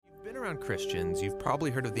around Christians, you've probably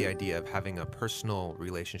heard of the idea of having a personal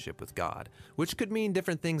relationship with God, which could mean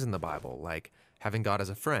different things in the Bible, like having God as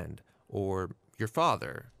a friend, or your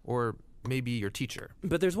father, or maybe your teacher.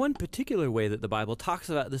 But there's one particular way that the Bible talks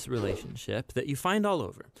about this relationship that you find all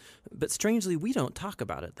over. But strangely, we don't talk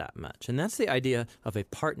about it that much, and that's the idea of a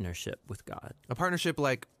partnership with God. A partnership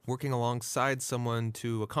like working alongside someone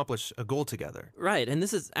to accomplish a goal together. Right, and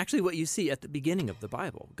this is actually what you see at the beginning of the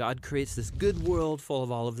Bible. God creates this good world full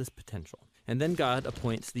of all of this potential. And then God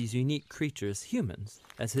appoints these unique creatures, humans,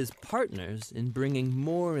 as his partners in bringing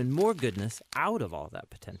more and more goodness out of all that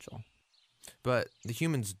potential. But the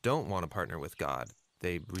humans don't want to partner with God.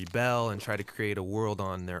 They rebel and try to create a world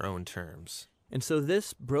on their own terms. And so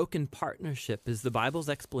this broken partnership is the Bible's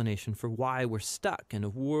explanation for why we're stuck in a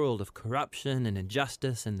world of corruption and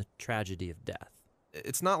injustice and the tragedy of death.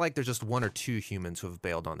 It's not like there's just one or two humans who have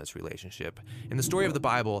bailed on this relationship. In the story of the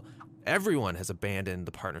Bible, everyone has abandoned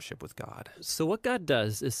the partnership with God. So what God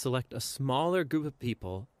does is select a smaller group of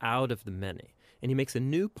people out of the many, and he makes a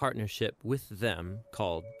new partnership with them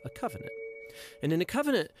called a covenant. And in a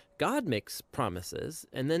covenant, God makes promises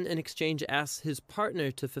and then in exchange asks his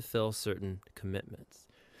partner to fulfill certain commitments.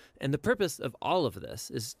 And the purpose of all of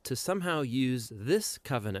this is to somehow use this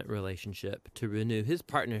covenant relationship to renew his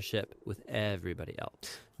partnership with everybody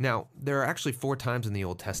else. Now, there are actually 4 times in the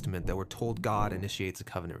Old Testament that we're told God initiates a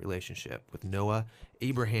covenant relationship with Noah,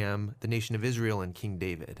 Abraham, the nation of Israel, and King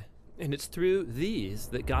David. And it's through these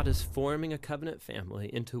that God is forming a covenant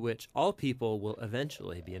family into which all people will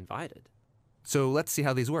eventually be invited. So let's see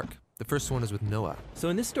how these work. The first one is with Noah. So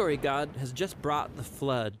in this story, God has just brought the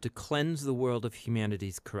flood to cleanse the world of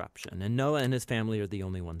humanity's corruption, and Noah and his family are the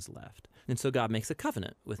only ones left. And so God makes a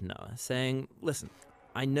covenant with Noah, saying, listen,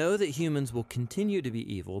 I know that humans will continue to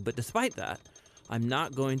be evil, but despite that, I'm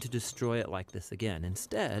not going to destroy it like this again.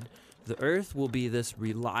 Instead, the earth will be this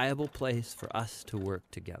reliable place for us to work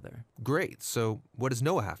together. Great. So what does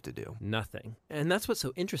Noah have to do? Nothing. And that's what's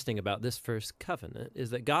so interesting about this first covenant, is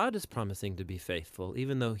that God is promising to be faithful,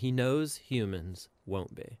 even though he knows humans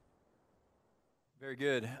won't be. Very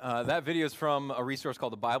good. That video is from a resource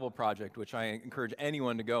called the Bible Project, which I encourage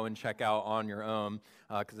anyone to go and check out on your own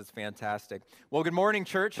because it's fantastic. Well, good morning,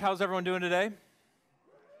 church. How's everyone doing today?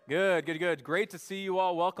 Good, good, good. Great to see you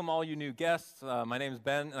all. Welcome all you new guests. My name is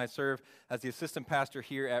Ben, and I serve as the assistant pastor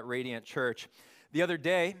here at Radiant Church. The other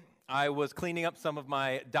day, I was cleaning up some of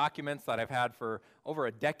my documents that I've had for over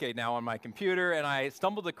a decade now on my computer, and I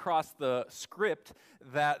stumbled across the script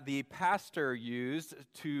that the pastor used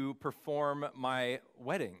to perform my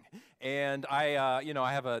wedding. And I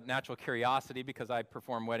have a natural curiosity because I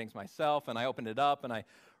perform weddings myself, and I opened it up and I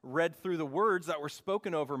read through the words that were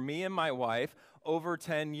spoken over me and my wife over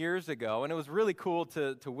 10 years ago, and it was really cool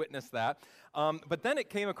to witness that. But then it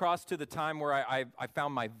came across to the time where I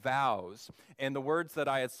found my vows and the words that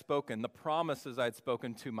I had spoken, the promises I had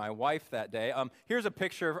spoken to my wife that day. Here's a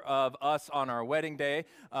picture of us on our wedding day.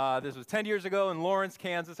 This was 10 years ago in Lawrence,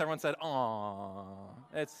 Kansas. Everyone said, "Aw,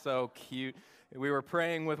 it's so cute." We were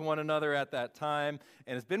praying with one another at that time,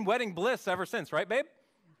 and it's been wedding bliss ever since, right, babe?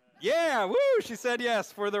 Yeah, woo, she said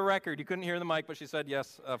yes for the record. You couldn't hear the mic, but she said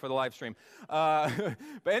yes for the live stream. But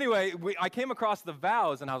anyway, I came across the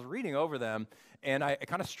vows, and I was reading over them, and it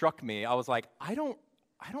kind of struck me. I was like, I don't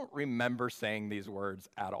remember saying these words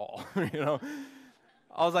at all, I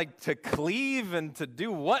was like, to cleave and to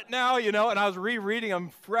do what now, and I was rereading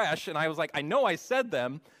them fresh, and I was like, I know I said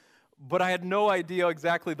them, but I had no idea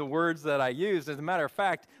exactly the words that I used. As a matter of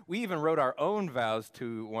fact, we even wrote our own vows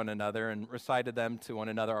to one another and recited them to one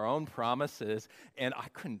another, our own promises, and I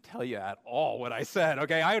couldn't tell you at all what I said,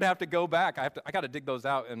 okay? I would have to go back. I got to dig those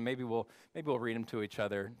out, and maybe we'll read them to each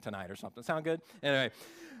other tonight or something. Sound good? Anyway,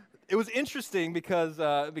 it was interesting because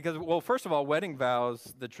well, first of all, wedding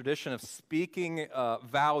vows, the tradition of speaking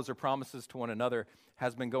vows or promises to one another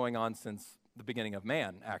has been going on since the beginning of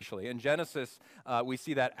man, actually. In Genesis, we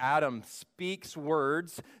see that Adam speaks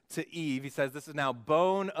words to Eve. He says, "This is now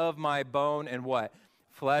bone of my bone and what?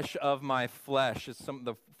 Flesh of my flesh." Is some of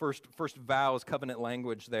the first vows, covenant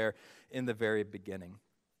language there in the very beginning.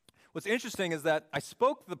 What's interesting is that I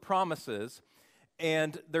spoke the promises,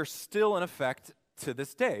 and they're still in effect to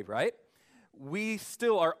this day, right? We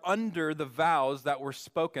still are under the vows that were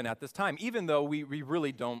spoken at this time, even though we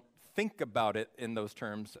really don't think about it in those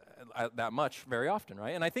terms that much very often,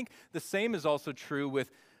 right? And I think the same is also true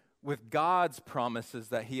with God's promises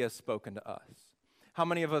that he has spoken to us. How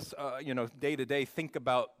many of us, day to day think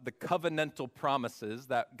about the covenantal promises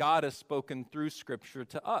that God has spoken through Scripture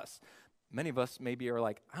to us? Many of us maybe are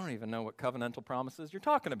like, I don't even know what covenantal promises you're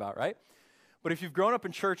talking about, right? But if you've grown up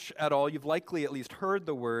in church at all, you've likely at least heard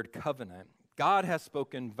the word covenant. God has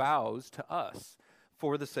spoken vows to us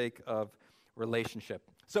for the sake of relationship.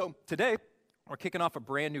 So today, we're kicking off a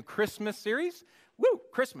brand new Christmas series. Woo,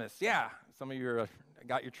 Christmas, yeah. Some of you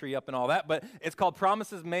got your tree up and all that, but it's called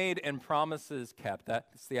Promises Made and Promises Kept.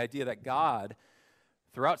 That's the idea that God,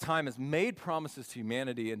 throughout time, has made promises to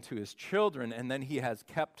humanity and to his children, and then he has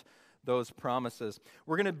kept those promises.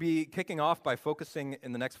 We're going to be kicking off by focusing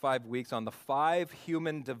in the next 5 weeks on the 5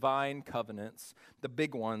 human divine covenants, the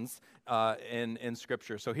big ones in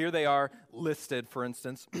Scripture. So here they are listed, for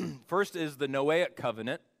instance. First is the Noahic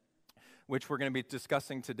covenant, which we're going to be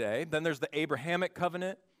discussing today. Then there's the Abrahamic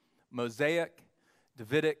covenant, Mosaic,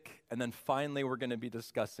 Davidic, and then finally we're going to be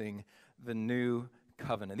discussing the new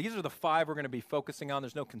covenant. These are the 5 we're going to be focusing on.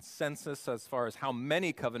 There's no consensus as far as how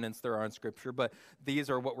many covenants there are in Scripture, but these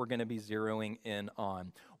are what we're going to be zeroing in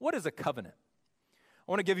on. What is a covenant?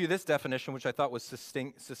 I want to give you this definition, which I thought was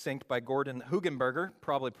succinct by Gordon Hugenberger,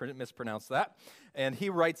 probably mispronounced that, and he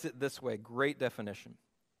writes it this way, great definition.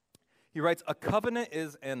 He writes, a covenant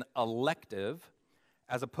is an elective,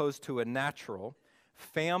 as opposed to a natural,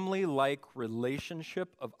 family-like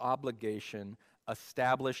relationship of obligation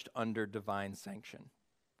established under divine sanction.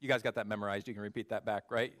 You guys got that memorized. You can repeat that back,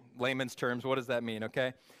 right? Layman's terms, what does that mean,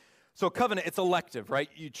 okay? So a covenant, it's elective, right?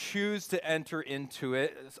 You choose to enter into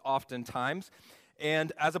it oftentimes.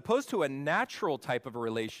 And as opposed to a natural type of a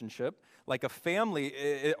relationship, like a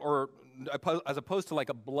family, or as opposed to like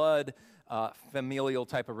a blood familial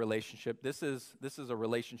type of relationship, this is a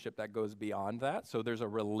relationship that goes beyond that. So there's a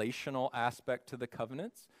relational aspect to the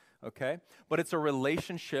covenants, okay? But it's a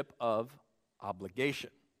relationship of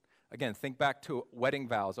obligation. Again, think back to wedding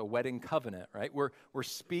vows, a wedding covenant, right? We're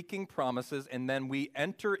speaking promises, and then we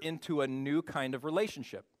enter into a new kind of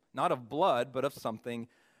relationship, not of blood, but of something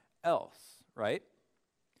else, right?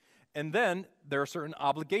 And then there are certain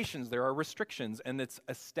obligations, there are restrictions, and it's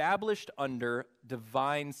established under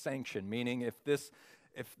divine sanction, meaning if this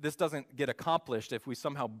doesn't get accomplished, if we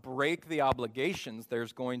somehow break the obligations,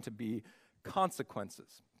 there's going to be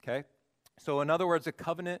consequences, okay? So in other words, a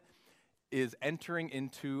covenant is entering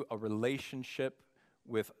into a relationship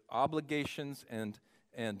with obligations and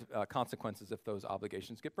consequences if those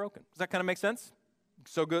obligations get broken. Does that kind of make sense?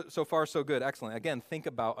 So good, so far so good, excellent. Again, think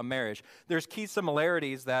about a marriage. There's key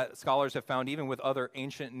similarities that scholars have found even with other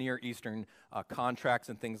ancient Near Eastern contracts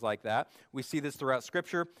and things like that. We see this throughout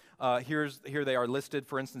Scripture. Here they are listed.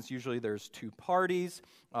 For instance, usually there's 2 parties,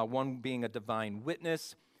 one being a divine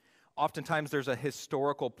witness. Oftentimes there's a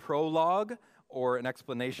historical prologue or an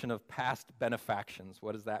explanation of past benefactions.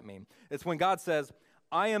 What does that mean? It's when God says,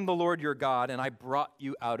 I am the Lord your God, and I brought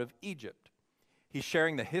you out of Egypt. He's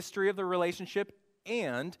sharing the history of the relationship,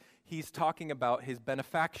 and he's talking about his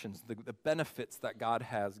benefactions, the benefits that God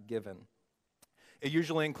has given. It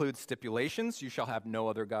usually includes stipulations. You shall have no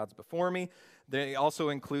other gods before me. They also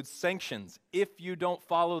include sanctions. If you don't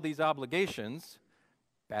follow these obligations,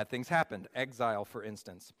 bad things happen. Exile, for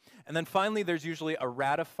instance. And then finally, there's usually a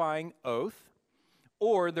ratifying oath,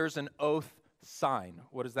 or there's an oath sign.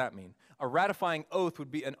 What does that mean? A ratifying oath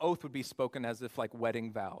would be spoken as if like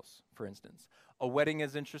wedding vows, for instance. A wedding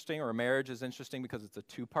is interesting, or a marriage is interesting because it's a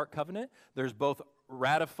 2-part covenant. There's both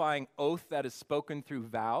ratifying oath that is spoken through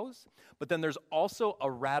vows, but then there's also a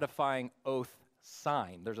ratifying oath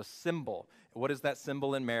sign. There's a symbol. What is that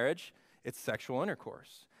symbol in marriage? It's sexual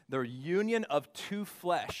intercourse. The union of 2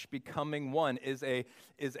 flesh becoming one is a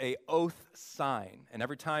oath sign. And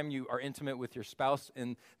every time you are intimate with your spouse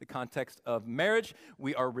in the context of marriage,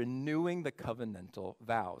 we are renewing the covenantal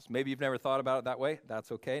vows. Maybe you've never thought about it that way.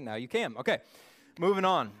 That's okay. Now you can. Okay, moving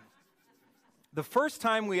on. The first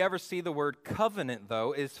time we ever see the word covenant,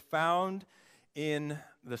 though, is found in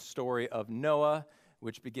the story of Noah,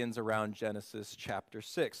 which begins around Genesis chapter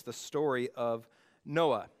 6, the story of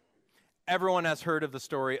Noah. Everyone has heard of the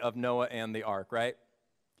story of Noah and the ark, right?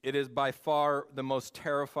 It is by far the most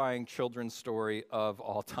terrifying children's story of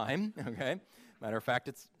all time, okay? Matter of fact,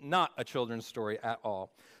 it's not a children's story at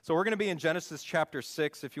all. So we're going to be in Genesis chapter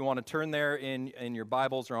 6. If you want to turn there in your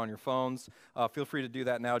Bibles or on your phones, feel free to do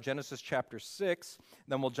that now. Genesis chapter 6,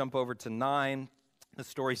 then we'll jump over to 9. The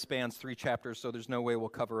story spans 3 chapters, so there's no way we'll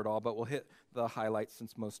cover it all, but we'll hit the highlights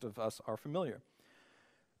since most of us are familiar.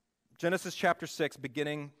 Genesis chapter 6,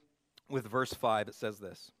 beginning with verse 5, it says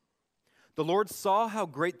this. The Lord saw how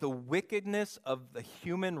great the wickedness of the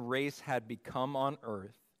human race had become on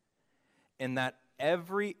earth, and that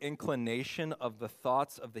every inclination of the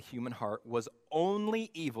thoughts of the human heart was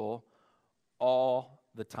only evil all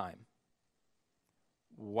the time.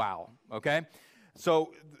 Wow, okay?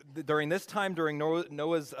 So during this time, during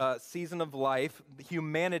Noah's season of life,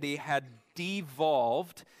 humanity had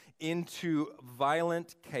devolved into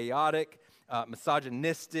violent, chaotic,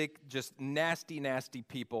 misogynistic, just nasty, nasty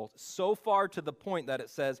people, so far to the point that it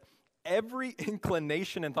says every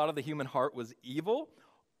inclination and thought of the human heart was evil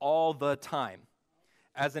all the time.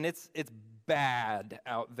 As in, it's bad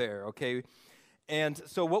out there, okay? And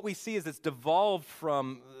so what we see is it's devolved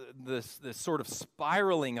from this sort of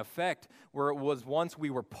spiraling effect where it was once we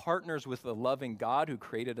were partners with the loving God who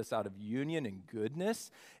created us out of union and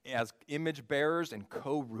goodness as image bearers and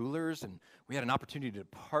co-rulers, and we had an opportunity to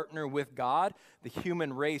partner with God. The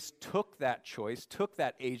human race took that choice, took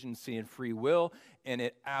that agency and free will, and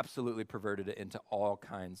it absolutely perverted it into all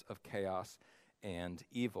kinds of chaos and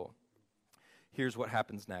evil. Here's what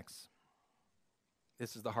happens next.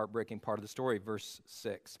 This is the heartbreaking part of the story, verse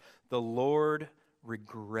 6. The Lord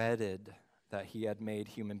regretted that he had made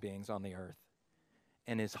human beings on the earth,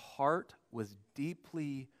 and his heart was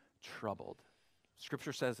deeply troubled.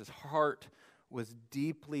 Scripture says his heart was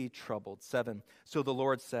deeply troubled. 7, so the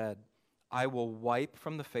Lord said, I will wipe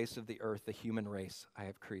from the face of the earth the human race I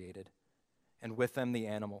have created, and with them the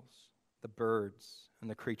animals, the birds, and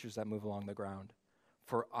the creatures that move along the ground.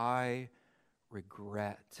 For I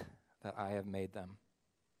regret that I have made them.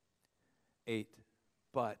 8,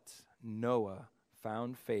 but Noah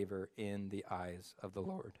found favor in the eyes of the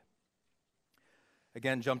Lord.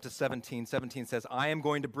 Again, jump to 17. 17 says, I am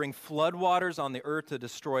going to bring floodwaters on the earth to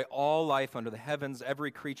destroy all life under the heavens, every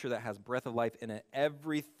creature that has breath of life in it.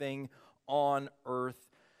 Everything on earth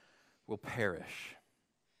will perish.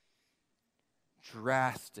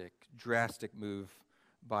 Drastic move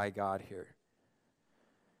by God here.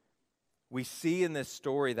 We see in this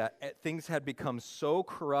story that things had become so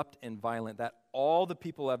corrupt and violent that all the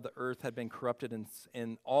people of the earth had been corrupted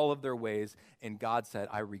in all of their ways, and God said,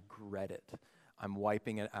 I regret it. I'm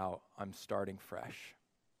wiping it out. I'm starting fresh.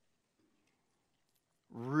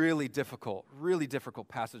 Really difficult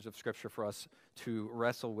passage of Scripture for us to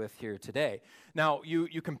wrestle with here today. Now,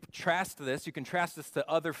 you contrast this to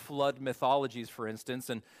other flood mythologies, for instance,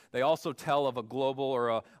 and they also tell of a global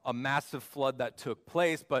or a massive flood that took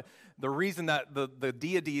place, but the reason that the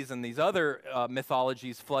deities and these other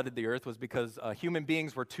mythologies flooded the earth was because human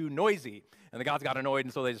beings were too noisy, and the gods got annoyed,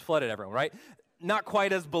 and so they just flooded everyone, right? Not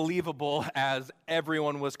quite as believable as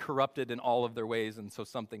everyone was corrupted in all of their ways, and so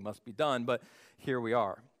something must be done, but here we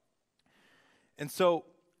are. And so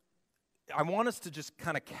I want us to just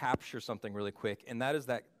kind of capture something really quick, and that is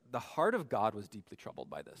that the heart of God was deeply troubled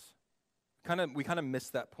by this. We kind of miss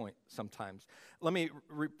that point sometimes. Let me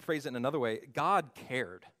rephrase it in another way. God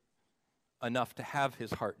cared enough to have his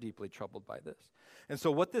heart deeply troubled by this. And so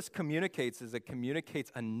what this communicates is it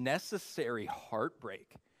communicates a necessary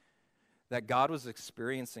heartbreak that God was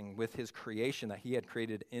experiencing with his creation that he had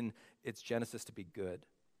created in its genesis to be good.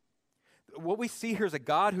 What we see here is a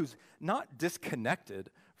God who's not disconnected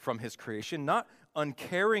from his creation, not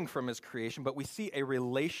uncaring from his creation, but we see a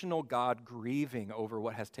relational God grieving over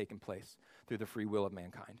what has taken place through the free will of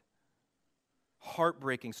mankind.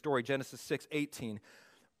 Heartbreaking story, Genesis 6:18.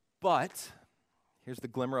 But, here's the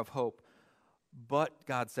glimmer of hope, but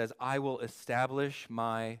God says, I will establish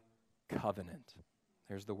my covenant.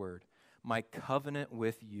 There's the word. My covenant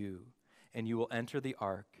with you, and you will enter the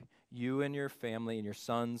ark. You and your family and your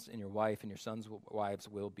sons and your wife and your sons' wives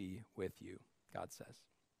will be with you, God says.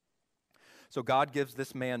 So God gives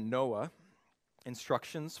this man Noah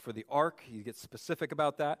instructions for the ark. He gets specific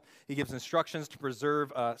about that. He gives instructions to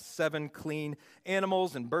preserve 7 clean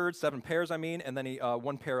animals and birds, 7 pairs, and then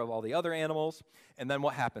 1 pair of all the other animals. And then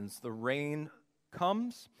what happens? The rain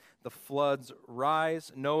comes, the floods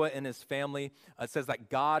rise. Noah and his family, it says that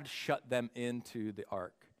God shut them into the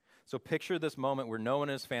ark. So picture this moment where Noah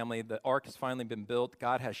and his family, the ark has finally been built.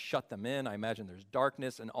 God has shut them in. I imagine there's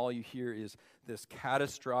darkness, and all you hear is this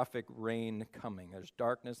catastrophic rain coming. There's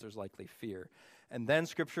darkness, there's likely fear. And then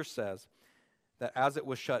Scripture says that as it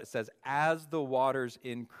was shut, it says, as the waters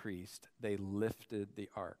increased, they lifted the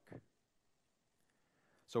ark.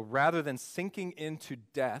 So rather than sinking into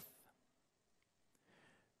death,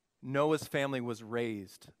 Noah's family was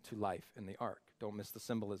raised to life in the ark. Don't miss the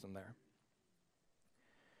symbolism there.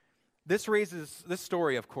 This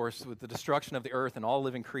story, of course, with the destruction of the earth and all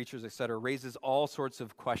living creatures, etc., raises all sorts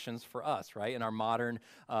of questions for us, right, in our modern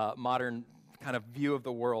kind of view of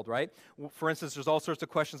the world, right? For instance, there's all sorts of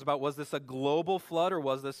questions about, was this a global flood or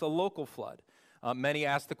was this a local flood? Many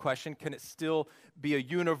ask the question, can it still be a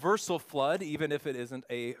universal flood, even if it isn't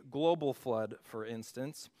a global flood, for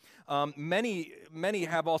instance? Many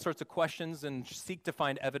have all sorts of questions and seek to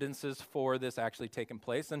find evidences for this actually taking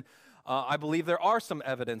place, and I believe there are some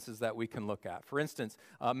evidences that we can look at. For instance,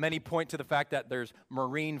 many point to the fact that there's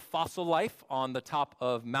marine fossil life on the top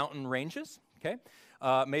of mountain ranges, okay?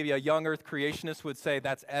 Maybe a young earth creationist would say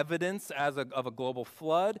that's evidence of a global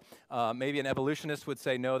flood. Maybe an evolutionist would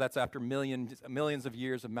say, no, that's after millions of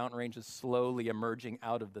years of mountain ranges slowly emerging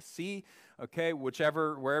out of the sea. Okay,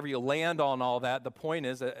 wherever you land on all that, the point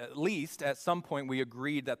is, at least at some point, we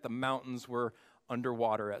agreed that the mountains were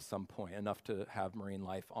underwater at some point, enough to have marine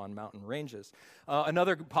life on mountain ranges.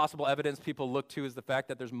 Another possible evidence people look to is the fact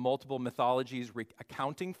that there's multiple mythologies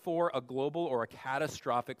accounting for a global or a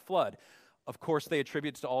catastrophic flood. Of course, they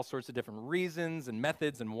attribute to all sorts of different reasons and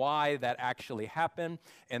methods and why that actually happened,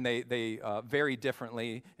 and they vary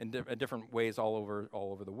differently in different ways all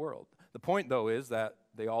over the world. The point, though, is that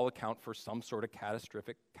they all account for some sort of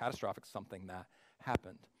catastrophic something that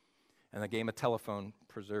happened. And the game of telephone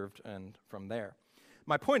preserved and from there.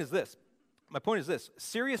 My point is this.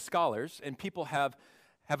 Serious scholars and people have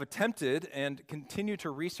attempted and continue to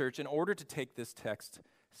research in order to take this text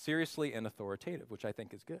seriously and authoritative, which I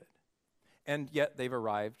think is good. And yet they've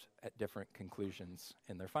arrived at different conclusions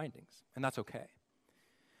in their findings, and that's okay.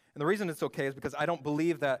 And the reason it's okay is because I don't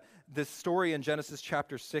believe that this story in Genesis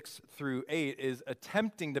chapter 6 through 8 is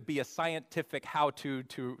attempting to be a scientific how-to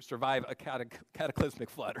survive a cataclysmic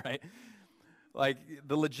flood, right? Like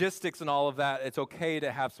the logistics and all of that, it's okay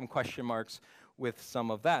to have some question marks with some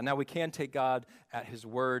of that. Now, we can take God at his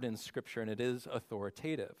word in Scripture, and it is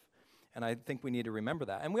authoritative. And I think we need to remember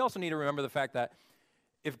that. And we also need to remember the fact that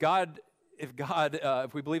if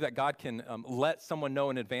we believe that God can let someone know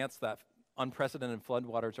in advance that unprecedented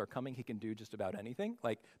floodwaters are coming, he can do just about anything.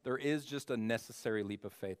 Like, there is just a necessary leap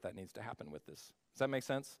of faith that needs to happen with this. Does that make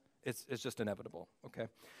sense? It's just inevitable, okay?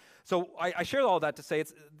 So I share all that to say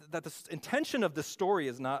that the intention of the story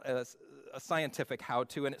is not a scientific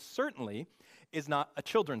how-to, and it certainly is not a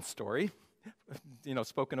children's story,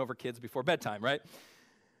 spoken over kids before bedtime, right?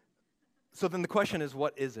 So then the question is,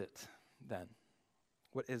 what is it then?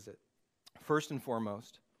 What is it? First and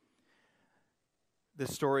foremost,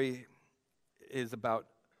 this story is about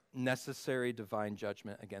necessary divine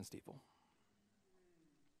judgment against evil.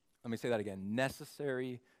 Let me say that again.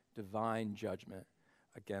 Necessary divine judgment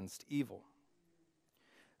against evil.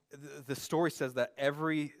 The story says that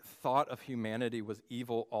every thought of humanity was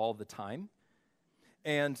evil all the time.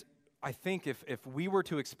 And I think if we were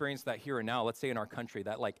to experience that here and now, let's say in our country,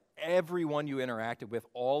 that like everyone you interacted with,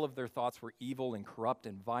 all of their thoughts were evil and corrupt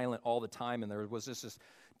and violent all the time, and there was this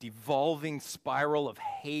devolving spiral of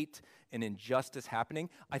hate and injustice happening,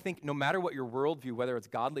 I think no matter what your worldview, whether it's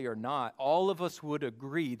godly or not, all of us would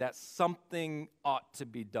agree that something ought to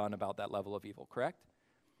be done about that level of evil, correct?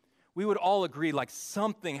 We would all agree like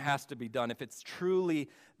something has to be done if it's truly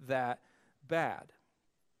that bad.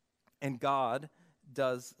 And God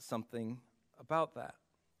does something about that.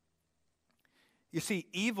 You see,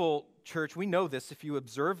 evil, church, we know this if you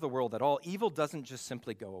observe the world at all, evil doesn't just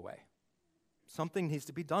simply go away. Something needs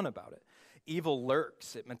to be done about it. Evil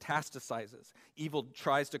lurks, it metastasizes. Evil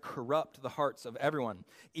tries to corrupt the hearts of everyone.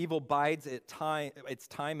 Evil bides its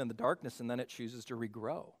time in the darkness, and then it chooses to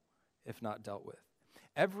regrow if not dealt with.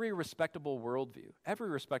 Every respectable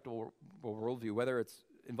worldview, whether it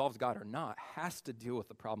involves God or not, has to deal with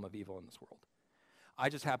the problem of evil in this world. I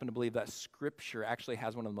just happen to believe that Scripture actually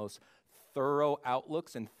has one of the most thorough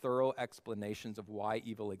outlooks and thorough explanations of why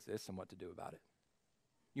evil exists and what to do about it.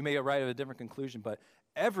 You may arrive at a different conclusion, but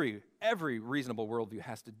every reasonable worldview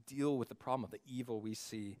has to deal with the problem of the evil we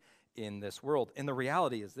see in this world. And the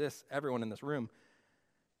reality is this, everyone in this room,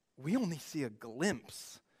 we only see a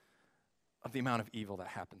glimpse of the amount of evil that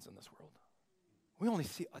happens in this world. We only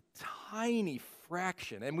see a tiny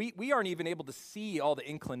fraction, and we aren't even able to see all the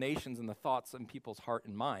inclinations and the thoughts in people's heart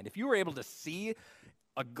and mind. If you were able to see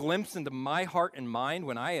a glimpse into my heart and mind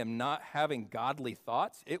when I am not having godly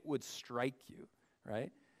thoughts, it would strike you,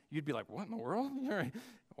 right? You'd be like, what in the world?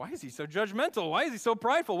 Why is he so judgmental? Why is he so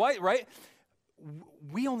prideful? Why, right?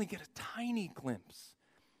 We only get a tiny glimpse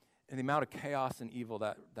in the amount of chaos and evil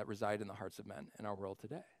that reside in the hearts of men in our world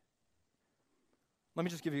today. Let me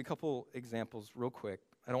just give you a couple examples real quick.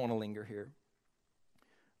 I don't want to linger here.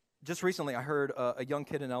 Just recently, I heard a young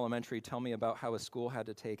kid in elementary tell me about how his school had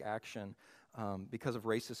to take action because of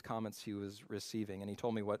racist comments he was receiving, and he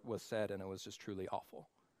told me what was said, and it was just truly awful.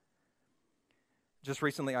 Just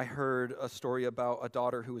recently, I heard a story about a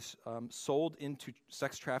daughter who was sold into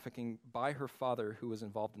sex trafficking by her father who was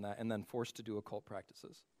involved in that and then forced to do occult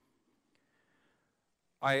practices.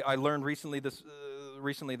 I learned recently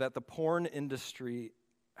that the porn industry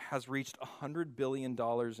has reached $100 billion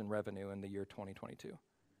in revenue in the year 2022.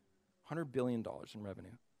 $100 billion in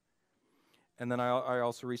revenue. And then I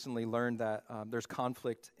also recently learned that there's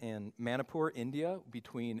conflict in Manipur, India,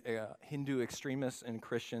 between Hindu extremists and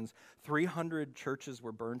Christians. 300 churches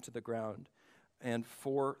were burned to the ground and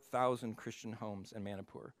 4,000 Christian homes in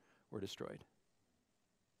Manipur were destroyed.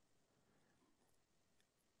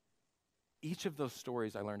 Each of those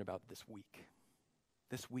stories I learned about this week.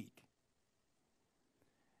 This week.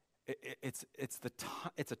 It's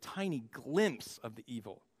a tiny glimpse of the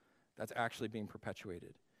evil that's actually being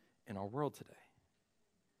perpetuated in our world today.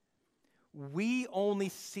 We only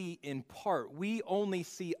see in part, we only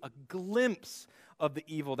see a glimpse of the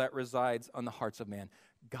evil that resides on the hearts of man.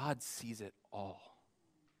 God sees it all.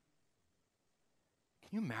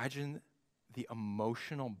 Can you imagine the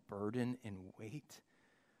emotional burden and weight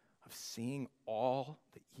of seeing all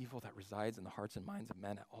the evil that resides in the hearts and minds of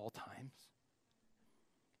men at all times?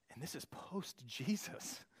 And this is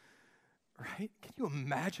post-Jesus, right? Can you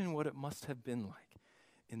imagine what it must have been like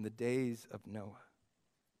in the days of Noah?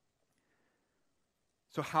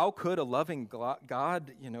 So how could a loving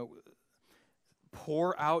God,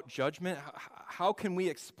 pour out judgment? How can we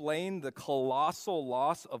explain the colossal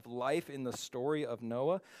loss of life in the story of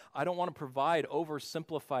Noah? I don't want to provide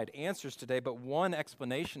oversimplified answers today, but one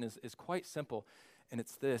explanation is quite simple, and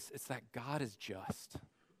it's this. It's that God is just.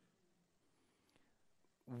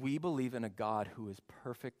 We believe in a God who is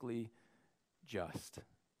perfectly just,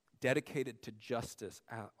 dedicated to justice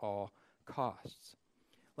at all costs.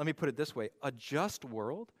 Let me put it this way. A just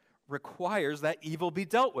world requires that evil be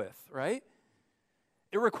dealt with, right?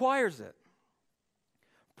 It requires it.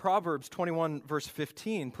 Proverbs 21 verse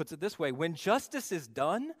 15 puts it this way. When justice is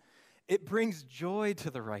done, it brings joy to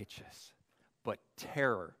the righteous, but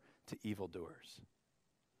terror to evildoers.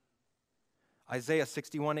 Isaiah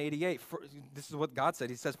 61:88, this is what God said.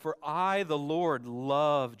 He says, "For I, the Lord,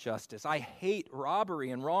 love justice. I hate robbery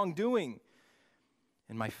and wrongdoing.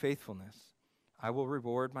 In my faithfulness, I will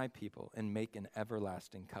reward my people and make an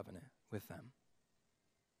everlasting covenant with them."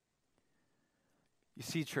 You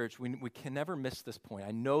see, church, we can never miss this point.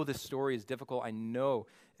 I know this story is difficult. I know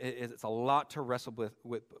it's a lot to wrestle with,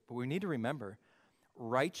 but we need to remember,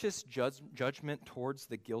 righteous judgment towards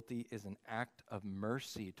the guilty is an act of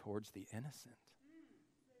mercy towards the innocent.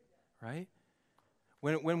 Right?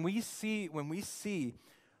 When we see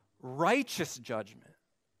righteous judgment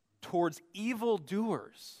towards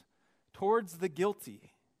evildoers, towards the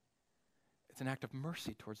guilty, it's an act of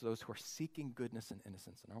mercy towards those who are seeking goodness and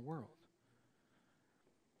innocence in our world.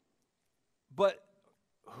 But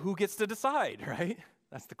who gets to decide, right?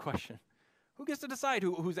 That's the question. Who gets to decide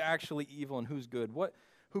who's actually evil and who's good?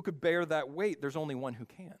 Who could bear that weight? There's only one who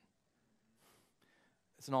can.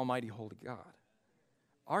 It's an almighty, holy God.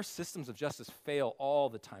 Our systems of justice fail all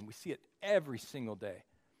the time. We see it every single day.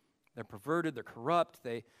 They're perverted, they're corrupt,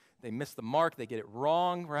 they miss the mark, they get it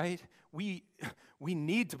wrong, right? We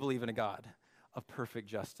need to believe in a God of perfect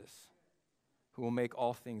justice who will make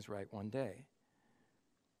all things right one day.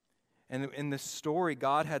 And in this story,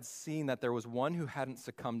 God had seen that there was one who hadn't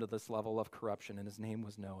succumbed to this level of corruption, and his name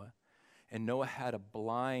was Noah. And Noah had a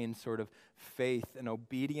blind sort of faith and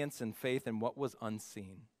obedience and faith in what was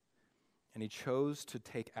unseen. And he chose to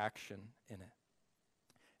take action in it.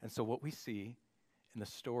 And so what we see in the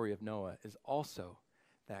story of Noah is also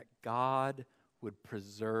that God would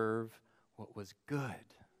preserve what was good.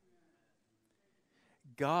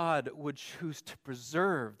 God would choose to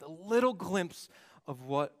preserve the little glimpse of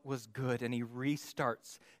what was good, and he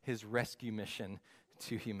restarts his rescue mission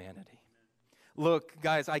to humanity. Look,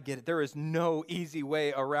 guys, I get it. There is no easy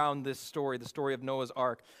way around this story, the story of Noah's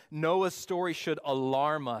Ark. Noah's story should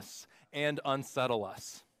alarm us and unsettle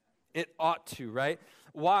us. It ought to, right?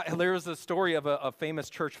 There's a story of a famous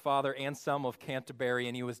church father, Anselm of Canterbury,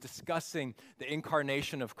 and he was discussing the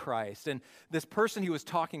incarnation of Christ. And this person he was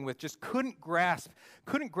talking with just couldn't grasp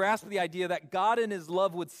the idea that God in his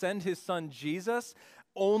love would send his son Jesus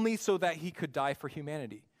only so that he could die for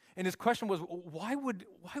humanity. And his question was, why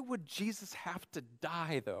would Jesus have to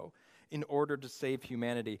die, though, in order to save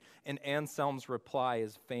humanity? And Anselm's reply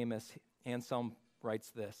is famous. Anselm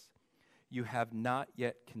writes this: "You have not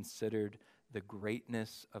yet considered the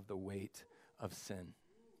greatness of the weight of sin."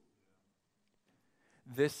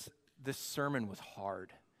 This sermon was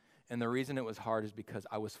hard. And the reason it was hard is because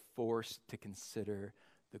I was forced to consider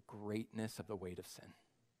the greatness of the weight of sin.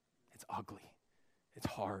 It's ugly. It's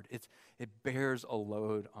hard. It bears a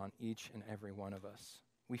load on each and every one of us.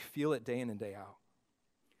 We feel it day in and day out.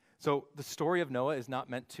 So the story of Noah is not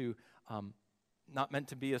meant to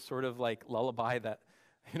be a sort of like lullaby that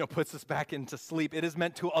puts us back into sleep. It is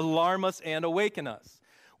meant to alarm us and awaken us.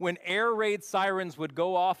 When air raid sirens would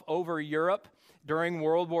go off over Europe during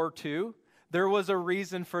World War II, there was a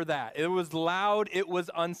reason for that. It was loud, it was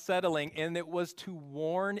unsettling, and it was to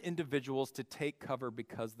warn individuals to take cover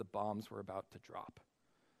because the bombs were about to drop.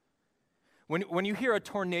 When you hear a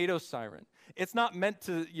tornado siren, it's not meant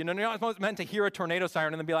to, you're not meant to hear a tornado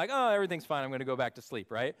siren and then be like, oh, everything's fine, I'm going to go back to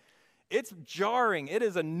sleep, right? It's jarring. It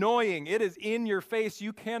is annoying. It is in your face.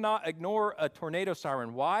 You cannot ignore a tornado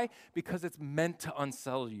siren. Why? Because it's meant to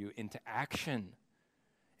unsettle you into action,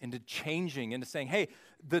 into changing, into saying, hey,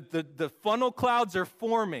 the funnel clouds are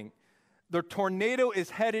forming. The tornado is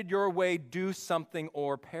headed your way. Do something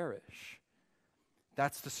or perish.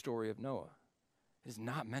 That's the story of Noah. It is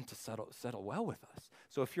not meant to settle well with us.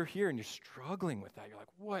 So if you're here and you're struggling with that, you're like,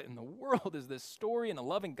 what in the world is this story and a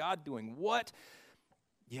loving God doing what?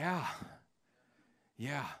 Yeah,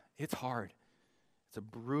 it's hard. It's a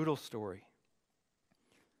brutal story.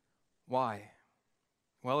 Why?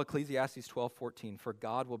 Well, Ecclesiastes 12:14, for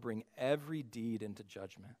God will bring every deed into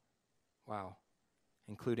judgment. Wow.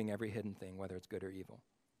 Including every hidden thing, whether it's good or evil.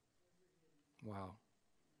 Wow.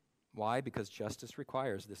 Why? Because justice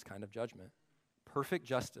requires this kind of judgment. Perfect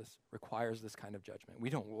justice requires this kind of judgment. We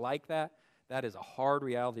don't like that. That is a hard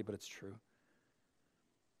reality, but it's true.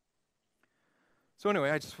 So anyway,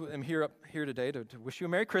 I just am here today to wish you a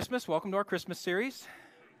Merry Christmas. Welcome to our Christmas series.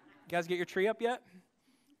 You guys get your tree up yet?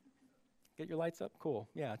 Get your lights up? Cool.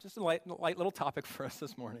 Yeah, just a light little topic for us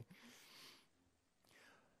this morning.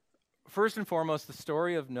 First and foremost, the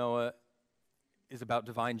story of Noah is about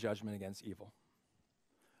divine judgment against evil.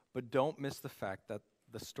 But don't miss the fact that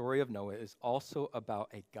the story of Noah is also about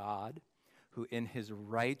a God who in his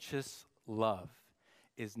righteous love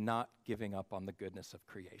is not giving up on the goodness of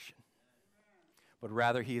creation. But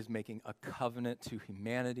rather he is making a covenant to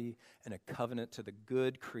humanity and a covenant to the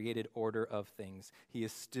good created order of things. He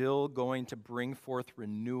is still going to bring forth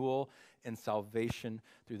renewal and salvation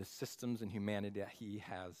through the systems and humanity that he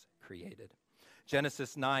has created.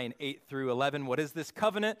 Genesis 9:8-11. What is this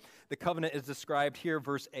covenant? The covenant is described here,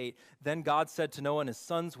 verse 8. Then God said to Noah and his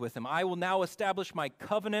sons with him, I will now establish my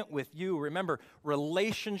covenant with you. Remember,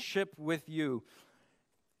 relationship with you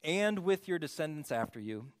and with your descendants after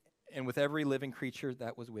you, and with every living creature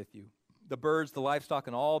that was with you. The birds, the livestock,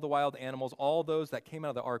 and all the wild animals, all those that came out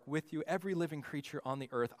of the ark with you, every living creature on the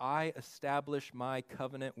earth, I establish my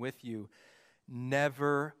covenant with you.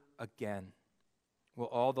 Never again will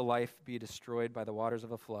all the life be destroyed by the waters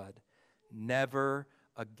of a flood. Never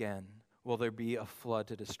again will there be a flood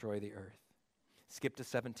to destroy the earth. Skip to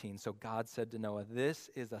 17. So God said to Noah, this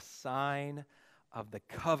is a sign of the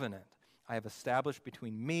covenant I have established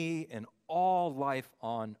between me and all life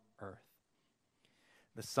on earth.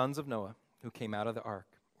 The sons of Noah who came out of the ark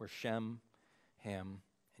were Shem, Ham,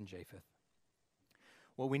 and Japheth.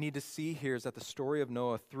 What we need to see here is that the story of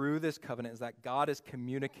Noah through this covenant is that God is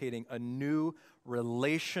communicating a new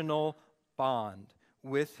relational bond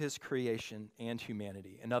with his creation and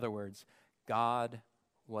humanity. In other words, God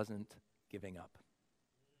wasn't giving up.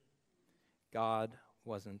 God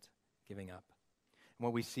wasn't giving up. And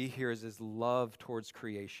what we see here is his love towards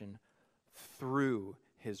creation through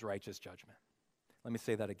his righteous judgment. Let me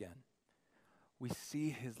say that again. We see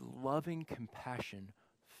his loving compassion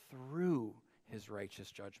through his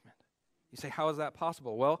righteous judgment. You say, how is that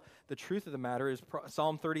possible? Well, the truth of the matter is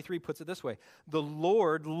Psalm 33 puts it this way. The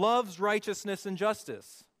Lord loves righteousness and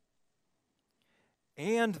justice,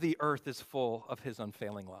 and the earth is full of his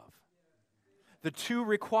unfailing love. The two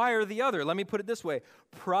require the other. Let me put it this way.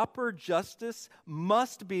 Proper justice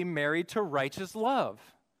must be married to righteous love.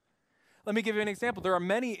 Let me give you an example. There are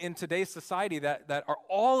many in today's society that are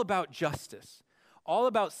all about justice, all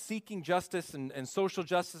about seeking justice and social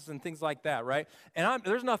justice and things like that, right? And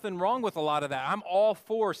there's nothing wrong with a lot of that. I'm all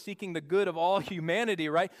for seeking the good of all humanity,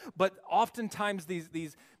 right? But oftentimes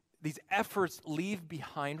these efforts leave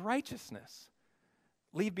behind righteousness,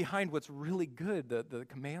 leave behind what's really good, the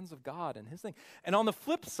commands of God and his thing. And on the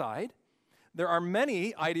flip side, there are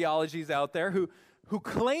many ideologies out there who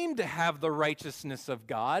claim to have the righteousness of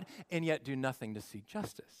God and yet do nothing to seek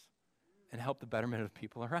justice and help the betterment of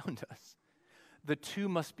people around us. The two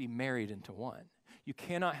must be married into one. You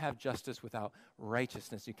cannot have justice without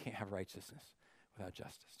righteousness. You can't have righteousness without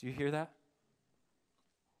justice. Do you hear that?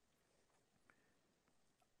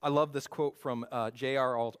 I love this quote from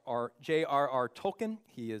J.R.R. Tolkien.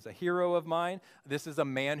 He is a hero of mine. This is a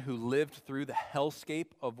man who lived through the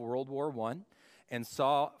hellscape of World War I and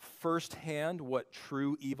saw firsthand what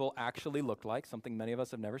true evil actually looked like, something many of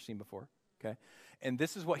us have never seen before. Okay, and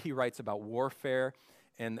this is what he writes about warfare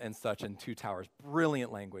and such in Two Towers.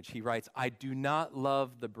 Brilliant language. He writes, I do not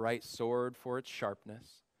love the bright sword for its sharpness,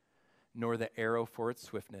 nor the arrow for its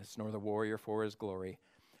swiftness, nor the warrior for his glory.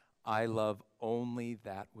 I love only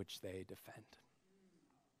that which they defend.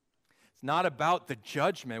 It's not about the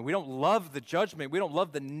judgment. We don't love the judgment. We don't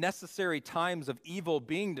love the necessary times of evil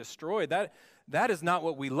being destroyed. That is not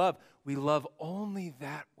what we love. We love only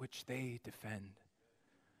that which they defend.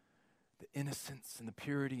 The innocence and the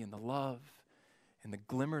purity and the love and the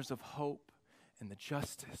glimmers of hope and the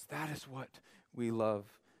justice. That is what we love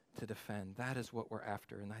to defend. That is what we're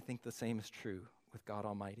after. And I think the same is true with God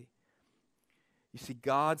Almighty. You see,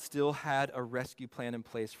 God still had a rescue plan in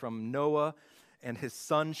place from Noah and his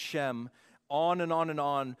son Shem. On and on and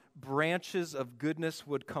on, branches of goodness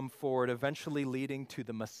would come forward, eventually leading to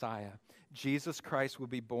the Messiah. Jesus Christ would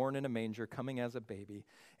be born in a manger, coming as a baby,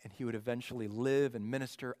 and he would eventually live and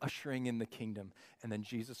minister, ushering in the kingdom. And then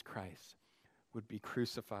Jesus Christ would be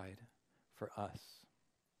crucified for us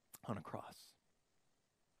on a cross.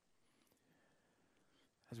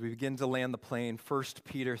 As we begin to land the plane, 1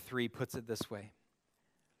 Peter 3 puts it this way.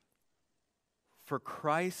 For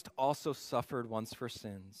Christ also suffered once for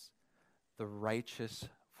sins, the righteous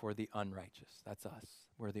for the unrighteous. That's us.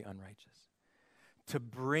 We're the unrighteous. To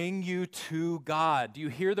bring you to God. Do you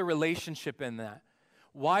hear the relationship in that?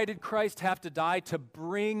 Why did Christ have to die? To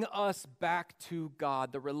bring us back to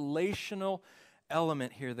God. The relational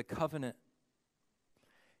element here, the covenant.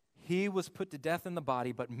 He was put to death in the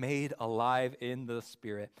body, but made alive in the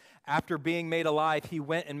spirit. After being made alive, he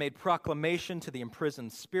went and made proclamation to the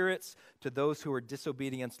imprisoned spirits, to those who were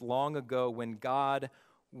disobedient long ago when God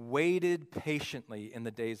waited patiently in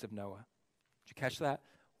the days of Noah. Did you catch that?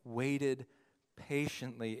 Waited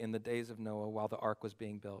patiently in the days of Noah while the ark was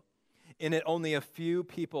being built. In it, only a few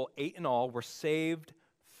people, 8 in all, were saved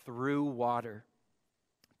through water.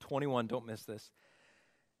 21, don't miss this.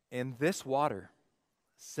 And this water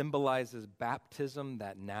symbolizes baptism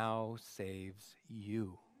that now saves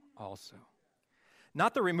you also.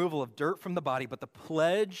 Not the removal of dirt from the body, but the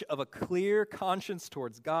pledge of a clear conscience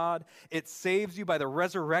towards God. It saves you by the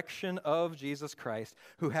resurrection of Jesus Christ,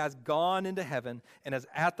 who has gone into heaven and is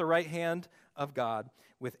at the right hand of God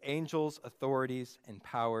with angels, authorities, and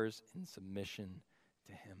powers in submission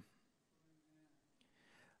to him.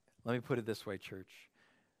 Let me put it this way, church.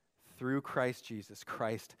 Through Christ Jesus,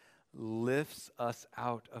 Christ lifts us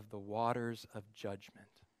out of the waters of judgment,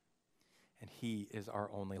 and he is our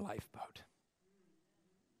only lifeboat.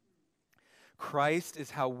 Christ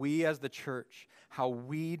is how we as the church, how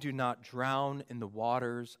we do not drown in the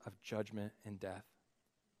waters of judgment and death.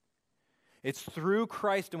 It's through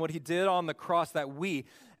Christ and what he did on the cross that we,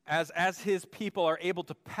 as his people, are able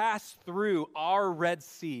to pass through our Red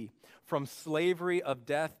Sea from slavery of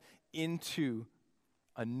death into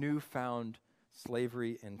a newfound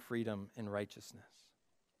slavery and freedom and righteousness.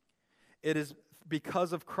 It is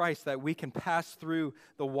because of Christ that we can pass through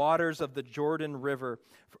the waters of the Jordan River,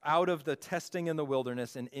 out of the testing in the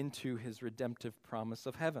wilderness and into his redemptive promise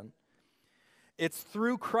of heaven. It's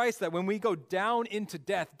through Christ that when we go down into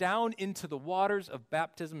death, down into the waters of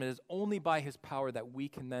baptism, it is only by his power that we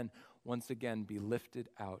can then once again be lifted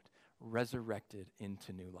out, resurrected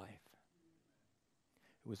into new life.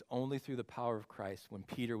 It was only through the power of Christ, when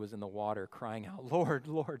Peter was in the water crying out, "Lord,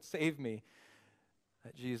 Lord, save me,"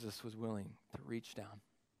 that Jesus was willing to reach down,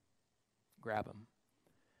 grab him,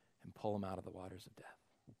 and pull him out of the waters of death.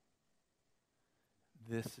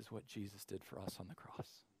 This is what Jesus did for us on the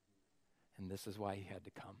cross. And this is why he had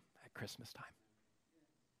to come at Christmas time.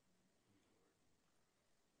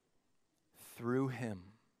 Through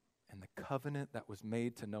him and the covenant that was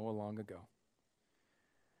made to Noah long ago,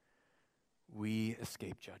 we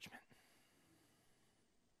escape judgment.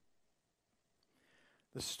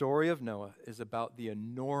 The story of Noah is about the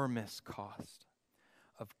enormous cost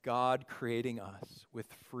of God creating us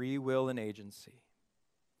with free will and agency,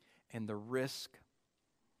 and the risk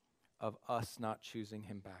of us not choosing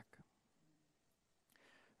him back.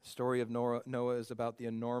 The story of Noah is about the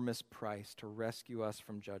enormous price to rescue us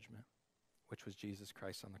from judgment, which was Jesus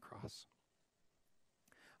Christ on the cross.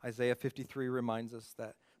 Isaiah 53 reminds us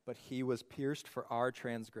that, but he was pierced for our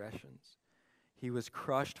transgressions. He was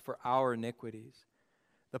crushed for our iniquities.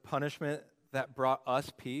 The punishment that brought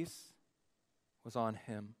us peace was on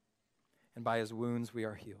him, and by his wounds we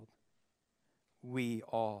are healed. We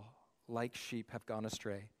all, like sheep, have gone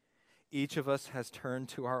astray. Each of us has turned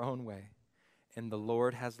to our own way, and the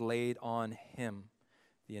Lord has laid on him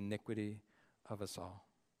the iniquity of us all.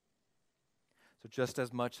 So just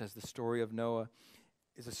as much as the story of Noah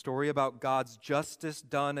is a story about God's justice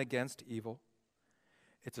done against evil,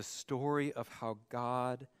 it's a story of how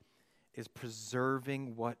God is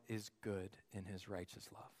preserving what is good in his righteous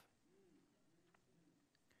love.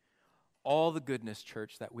 All the goodness,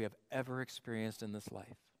 church, that we have ever experienced in this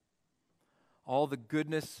life, all the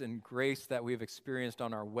goodness and grace that we've experienced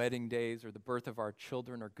on our wedding days or the birth of our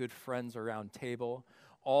children or good friends around table,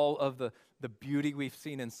 all of the beauty we've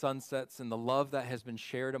seen in sunsets and the love that has been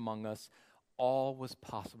shared among us, all was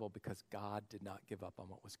possible because God did not give up on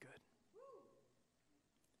what was good.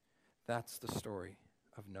 That's the story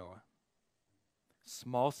of Noah.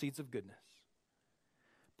 Small seeds of goodness,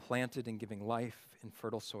 planted and giving life in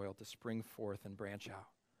fertile soil to spring forth and branch out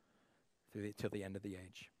till the end of the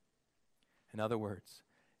age. In other words,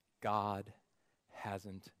 God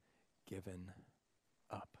hasn't given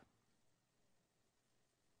up.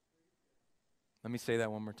 Let me say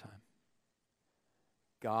that one more time.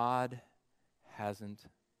 God hasn't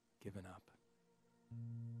given up.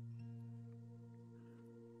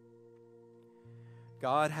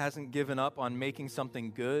 God hasn't given up on making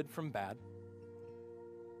something good from bad.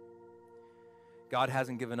 God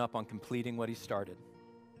hasn't given up on completing what he started.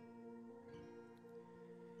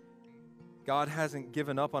 God hasn't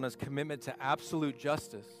given up on his commitment to absolute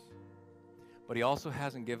justice, but he also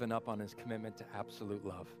hasn't given up on his commitment to absolute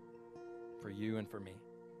love for you and for me.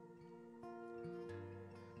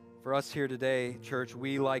 For us here today, church,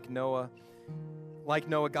 we, like Noah,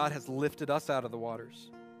 God has lifted us out of the waters.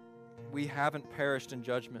 We haven't perished in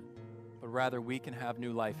judgment, but rather we can have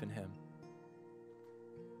new life in him.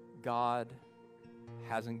 God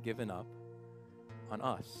hasn't given up on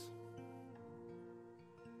us.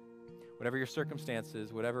 Whatever your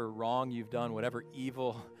circumstances, whatever wrong you've done, whatever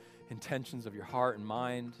evil intentions of your heart and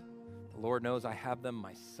mind, the Lord knows I have them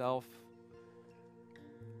myself.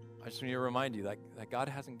 I just need to remind you that God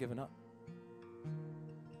hasn't given up.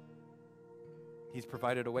 He's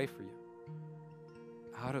provided a way for you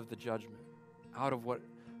out of the judgment, out of what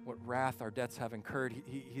wrath our debts have incurred.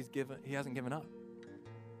 He hasn't given up.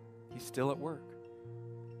 He's still at work.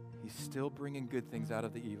 He's still bringing good things out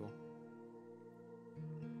of the evil.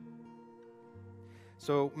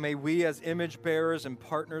 So may we, as image bearers and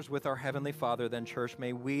partners with our Heavenly Father, then, church,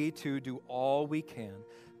 may we too do all we can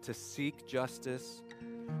to seek justice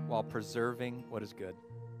while preserving what is good.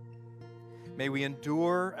 May we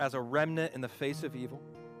endure as a remnant in the face of evil.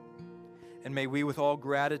 And may we, with all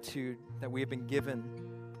gratitude that we have been given,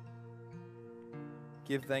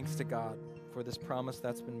 give thanks to God for this promise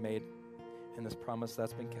that's been made and this promise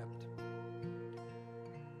that's been kept.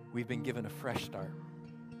 We've been given a fresh start.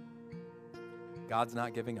 God's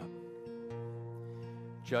not giving up.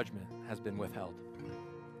 Judgment has been withheld.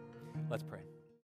 Let's pray.